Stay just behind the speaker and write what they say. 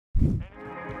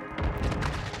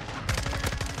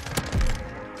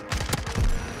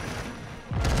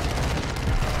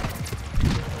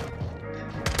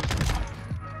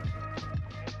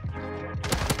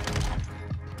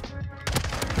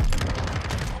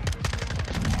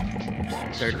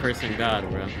Third person god,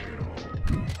 bro.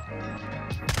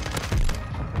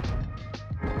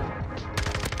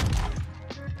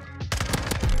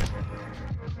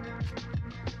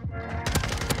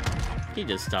 He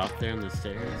just stopped there on the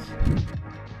stairs.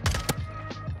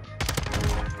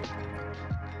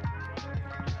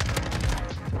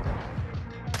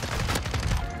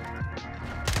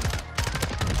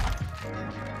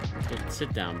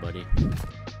 Sit down, buddy.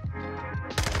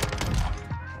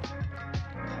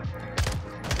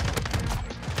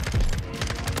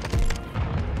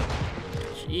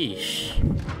 Sheesh.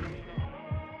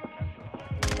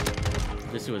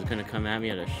 This was gonna come at me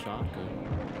at a shotgun.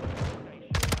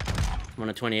 I'm on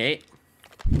a 28.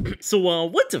 So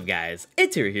what's up guys,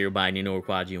 it's here by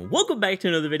Quadji, and welcome back to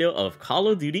another video of Call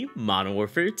of Duty Modern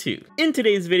Warfare 2. In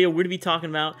today's video, we're going to be talking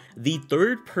about the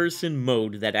third person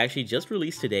mode that actually just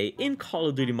released today in Call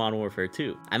of Duty Modern Warfare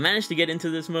 2. I managed to get into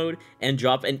this mode and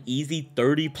drop an easy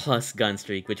 30+ gun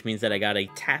streak, which means that I got a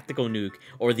tactical nuke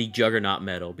or the Juggernaut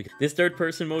medal. Because this third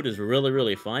person mode is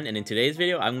really fun, and in today's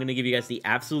video, I'm going to give you guys the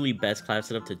absolutely best class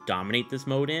setup to dominate this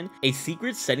mode in, a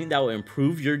secret setting that will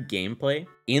improve your gameplay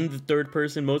in the third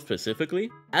person mode specifically,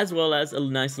 as well as a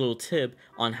nice little tip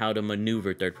on how to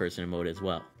maneuver third person mode as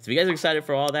well. So if you guys are excited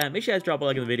for all that, make sure you guys drop a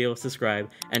like on the video, subscribe,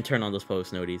 and turn on those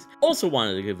post noties. Also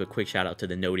wanted to give a quick shout out to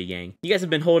the Noti gang. You guys have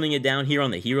been holding it down here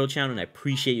on the Hero channel, and I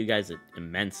appreciate you guys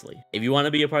immensely. If you want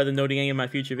to be a part of the Noti gang in my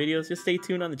future videos, just stay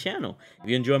tuned on the channel. If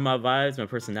you enjoy my vibes, my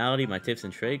personality, my tips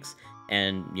and tricks,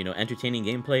 and entertaining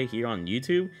gameplay here on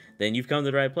YouTube, then you've come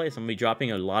to the right place. I'm gonna be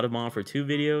dropping a lot of Modern Warfare 2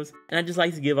 videos, and I just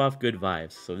like to give off good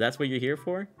vibes. So if that's what you're here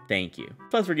for, thank you.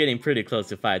 Plus we're getting pretty close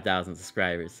to 5,000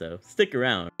 subscribers, so stick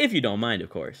around, if you don't mind, of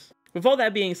course. With all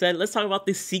that being said, let's talk about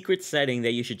the secret setting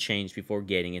that you should change before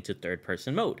getting into third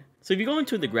person mode. So if you go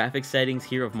into the graphics settings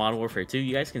here of Modern Warfare 2,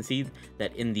 you guys can see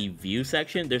that in the view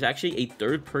section, there's actually a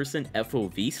third person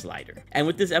FOV slider. And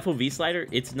with this FOV slider,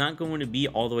 it's not going to be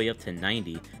all the way up to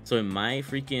 90. So in my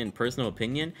freaking personal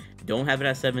opinion, don't have it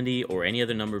at 70 or any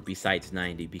other number besides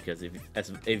 90, because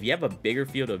if you have a bigger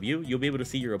field of view, you'll be able to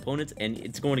see your opponents, and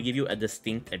it's going to give you a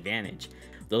distinct advantage.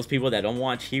 Those people that don't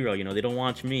watch Hero, they don't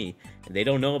watch me, they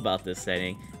don't know about this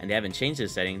setting, and they haven't changed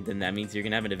this setting, then that means you're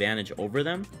going to have an advantage over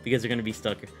them, because they're going to be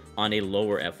stuck on a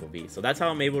lower FOV. So that's how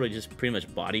I'm able to just pretty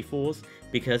much body fools,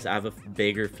 because I have a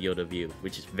bigger field of view,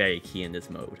 which is very key in this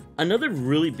mode. Another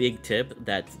really big tip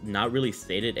that's not really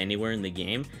stated anywhere in the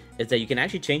game is that you can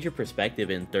actually change your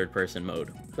perspective in third person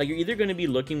mode. Like, you're either going to be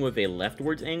looking with a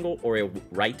leftwards angle or a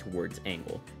rightwards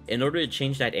angle. In order to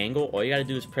change that angle, all you got to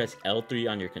do is press L3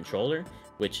 on your controller,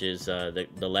 which is the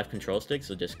left control stick,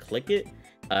 so just click it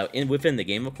within the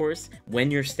game, of course, when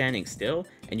you're standing still,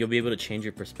 and you'll be able to change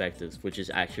your perspectives, which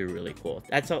is actually really cool.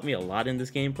 That's helped me a lot in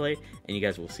this gameplay, and you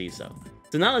guys will see so.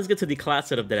 So now let's get to the class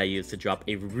setup that I use to drop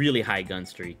a really high gun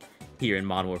streak here in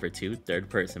Modern Warfare 2 third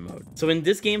person mode. So in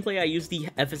this gameplay, I use the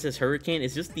FSS Hurricane.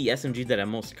 It's just the SMG that I'm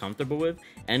most comfortable with,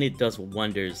 and it does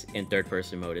wonders in third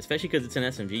person mode, especially because it's an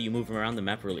SMG. You move around the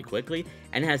map really quickly,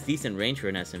 and it has decent range for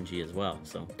an SMG as well,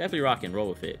 so definitely rock and roll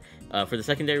with it. For the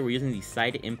secondary, we're using the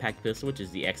side impact pistol, which is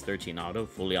the X13 auto,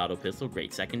 fully auto pistol,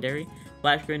 great secondary.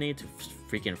 Flash grenade to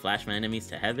freaking flash my enemies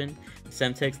to heaven.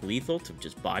 Semtex lethal to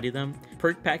just body them.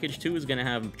 Perk package 2 is going to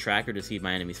have tracker to see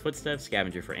my enemy's footsteps,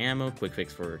 scavenger for ammo, quick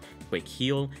fix for quick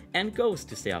heal, and ghost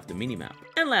to stay off the minimap.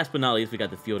 And last but not least, we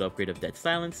got the field upgrade of dead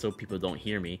silence, so people don't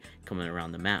hear me coming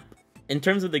around the map. In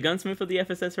terms of the gunsmith of the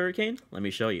FSS Hurricane, let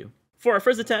me show you. For our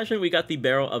first attachment, we got the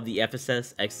barrel of the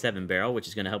FSS X7 barrel, which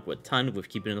is going to help a ton with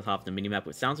keeping it off the minimap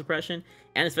with sound suppression,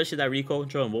 and especially that recoil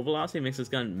control and move velocity makes this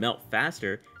gun melt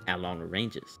faster at longer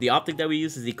ranges. The optic that we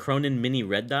use is the Cronin Mini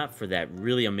Red Dot for that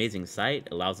really amazing sight.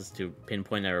 It allows us to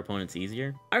pinpoint our opponents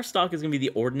easier. Our stock is going to be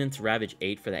the Ordnance Ravage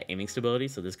 8 for that aiming stability,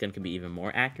 so this gun can be even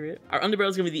more accurate. Our underbarrel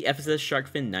is going to be the FSS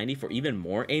Sharkfin 90 for even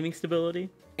more aiming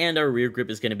stability. And our rear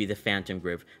grip is going to be the Phantom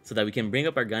grip, so that we can bring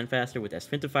up our gun faster with that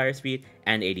sprint to fire speed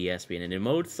and ADS speed. And in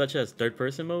modes such as third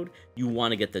person mode, you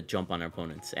want to get the jump on our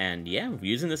opponents. And yeah,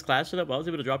 using this class setup, I was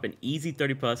able to drop an easy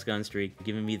 30+ gun streak,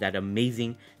 giving me that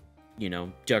amazing,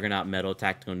 Juggernaut medal,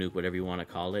 tactical nuke, whatever you want to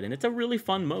call it. And it's a really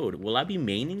fun mode. Will I be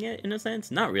maining it in a sense?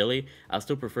 Not really. I'll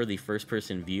still prefer the first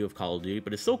person view of Call of Duty,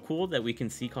 but it's so cool that we can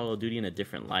see Call of Duty in a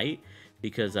different light,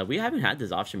 because we haven't had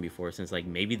this option before since like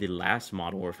maybe the last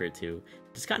Modern Warfare 2.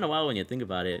 It's kind of wild when you think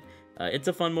about it. It's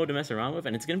a fun mode to mess around with,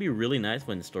 and it's going to be really nice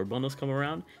when the store bundles come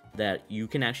around that you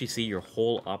can actually see your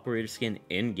whole operator skin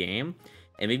in game,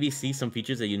 and maybe see some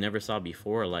features that you never saw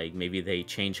before, like maybe they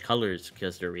change colors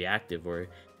because they're reactive, or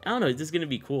I don't know, it's just going to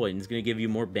be cool, and it's going to give you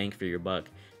more bang for your buck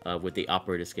with the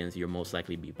operator skins you'll most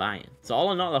likely be buying. So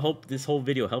all in all, I hope this whole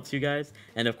video helps you guys,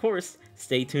 and of course,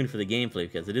 stay tuned for the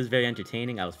gameplay because it is very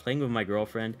entertaining. I was playing with my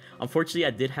girlfriend. Unfortunately,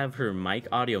 I did have her mic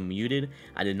audio muted.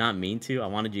 I did not mean to. I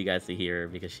wanted you guys to hear her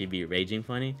because she'd be raging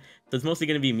funny. So it's mostly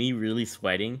going to be me really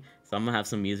sweating, so I'm going to have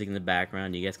some music in the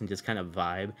background. You guys can just kind of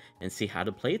vibe and see how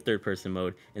to play third-person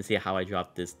mode and see how I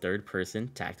drop this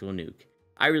third-person tactical nuke.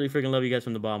 I really freaking love you guys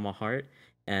from the bottom of my heart,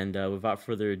 and without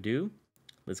further ado,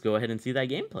 let's go ahead and see that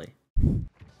gameplay.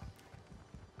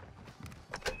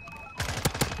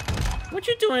 What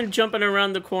you doing jumping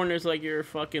around the corners like you're a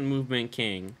fucking movement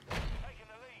king?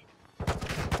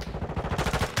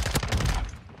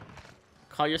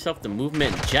 Call yourself the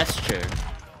movement gesture.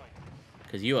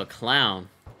 Cause you a clown.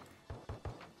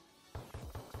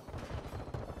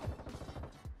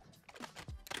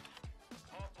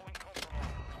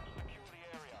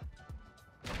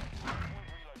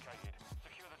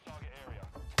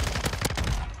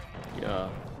 Yeah.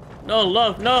 No,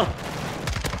 love, no!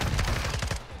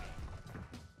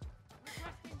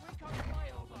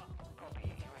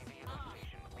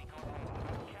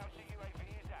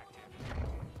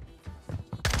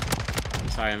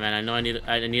 Sorry, man. I know I need.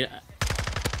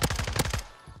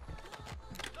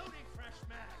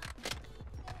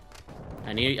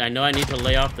 I know I need to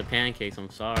lay off the pancakes. I'm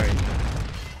sorry.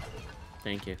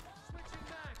 Thank you.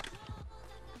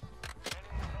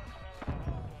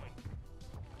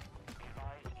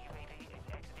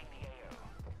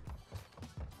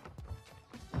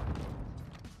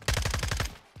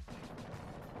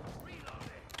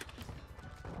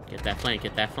 Get that flank.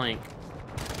 Get that flank.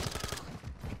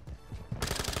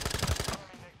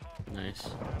 Nice.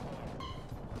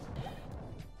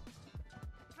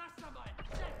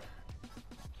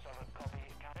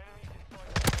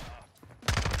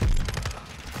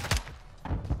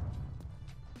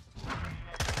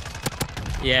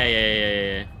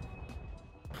 Yeah.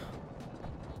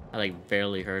 I like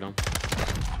barely hurt him.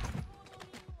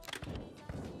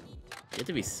 You have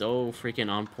to be so freaking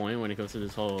on point when it comes to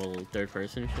this whole third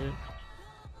person shit.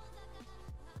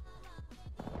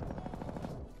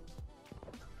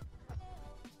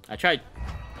 I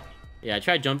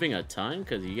tried jumping a ton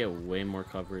because you get way more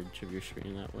coverage of your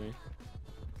screen that way.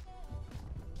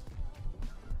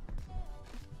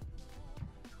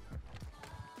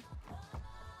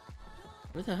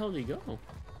 Where the hell did he go?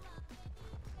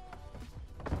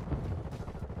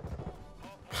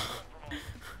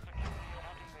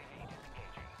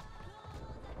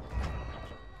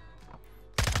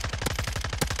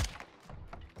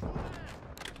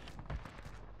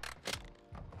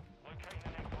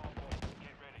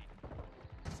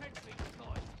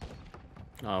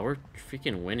 Oh, we're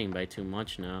freaking winning by too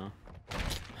much now.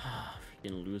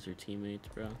 Freaking loser teammates,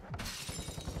 bro.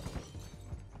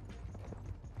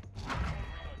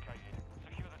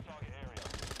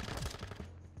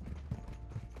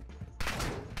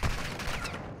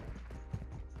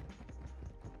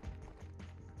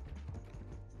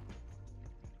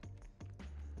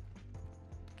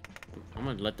 I'm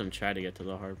gonna let them try to get to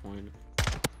the hard point.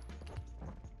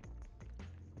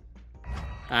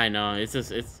 I know, it's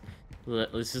just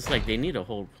like they need a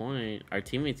whole point. Our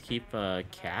teammates keep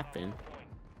capping.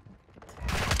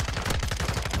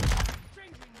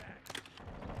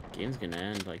 Game's gonna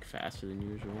end like faster than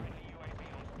usual.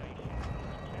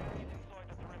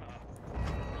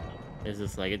 It's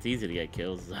just like it's easy to get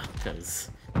kills though, because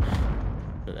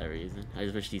for that reason. I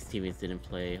just wish these teammates didn't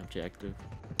play objective.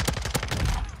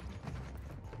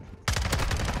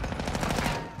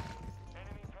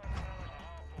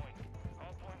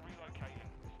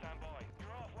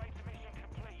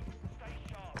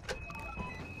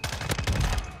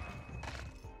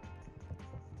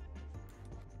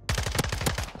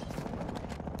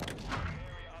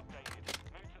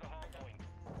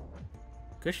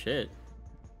 Good shit.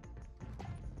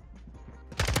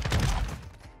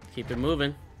 Keep it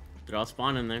moving. They're all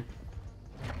spawning there.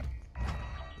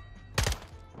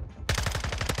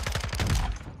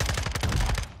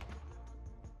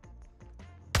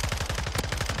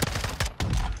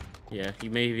 Yeah, you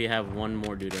maybe have one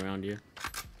more dude around you.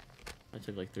 I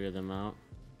took like 3 of them out.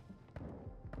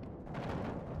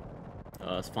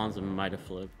 Spawns might have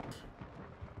flipped.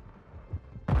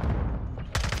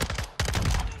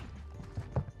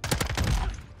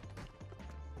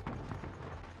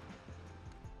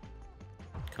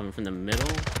 Coming from the middle.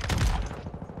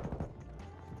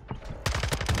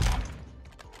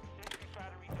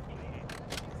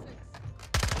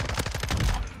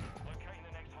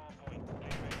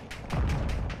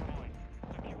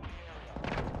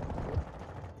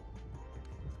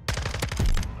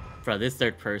 Bro, this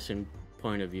third person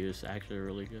point of view is actually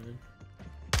really good.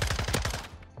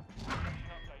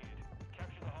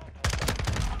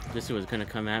 This was gonna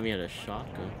come at me at a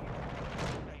shotgun.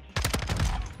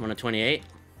 I'm on a 28.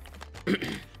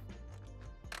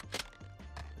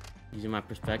 Using my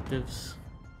perspectives.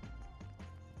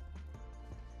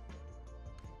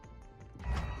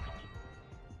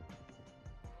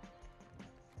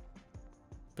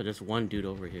 But there's one dude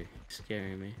over here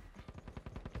scaring me.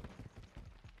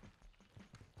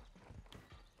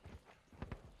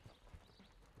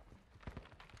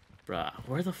 Bruh,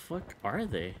 where the fuck are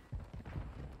they?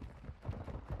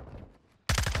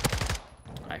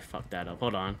 I fucked that up.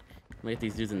 Hold on. Let me get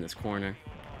these dudes in this corner.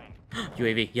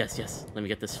 UAV. Yes, yes. Let me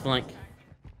get this flank.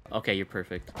 Okay, you're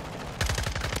perfect.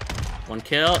 One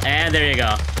kill, and there you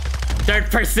go. Third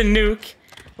person nuke.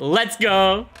 Let's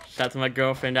go. Shout out to my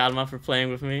girlfriend Alma for playing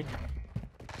with me.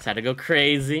 Just had to go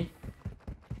crazy.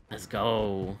 Let's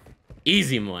go.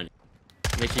 Easy money.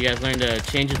 Make sure you guys learn to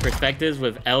change your perspectives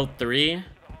with L3.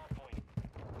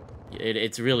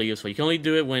 It's really useful. You can only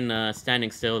do it when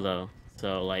standing still though.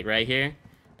 So like right here,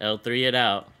 L3 it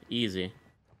out. Easy.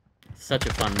 Such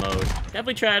a fun mode.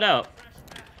 Definitely try it out.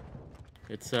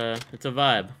 It's a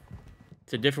vibe.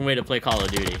 It's a different way to play Call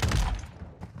of Duty.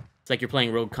 It's like you're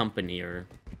playing Rogue Company or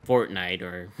Fortnite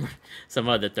or some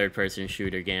other third-person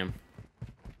shooter game.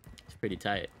 It's pretty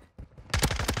tight.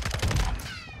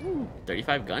 Ooh,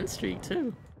 35 gun streak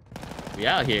too. We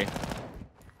out here.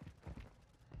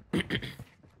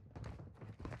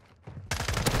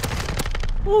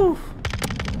 Woo.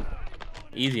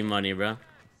 Easy money, bro.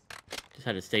 Just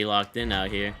had to stay locked in out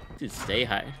here. Dude, stay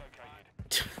high.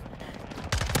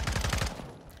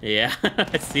 Yeah,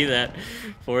 I see that.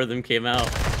 4 of them came out.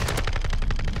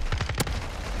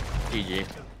 GG.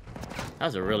 That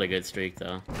was a really good streak,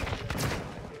 though.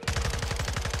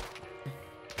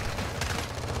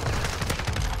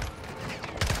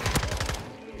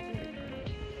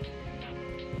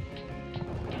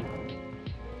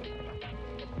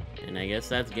 And I guess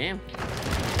that's game.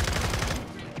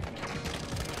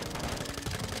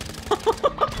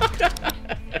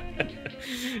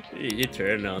 You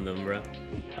turned on them, bro.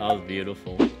 That was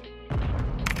beautiful.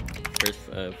 First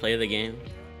play of the game.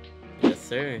 Yes,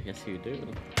 sir. Yes, you do.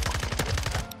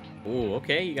 Ooh,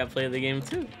 okay. You got play of the game,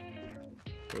 too.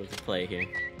 What's the play here?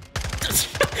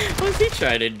 What's he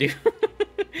trying to do?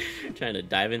 Trying to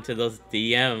dive into those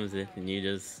DMs and you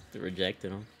just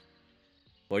rejected them.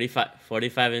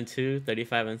 45 and 2,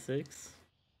 35 and 6.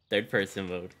 Third person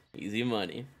mode. Easy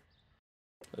money.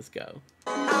 Let's go.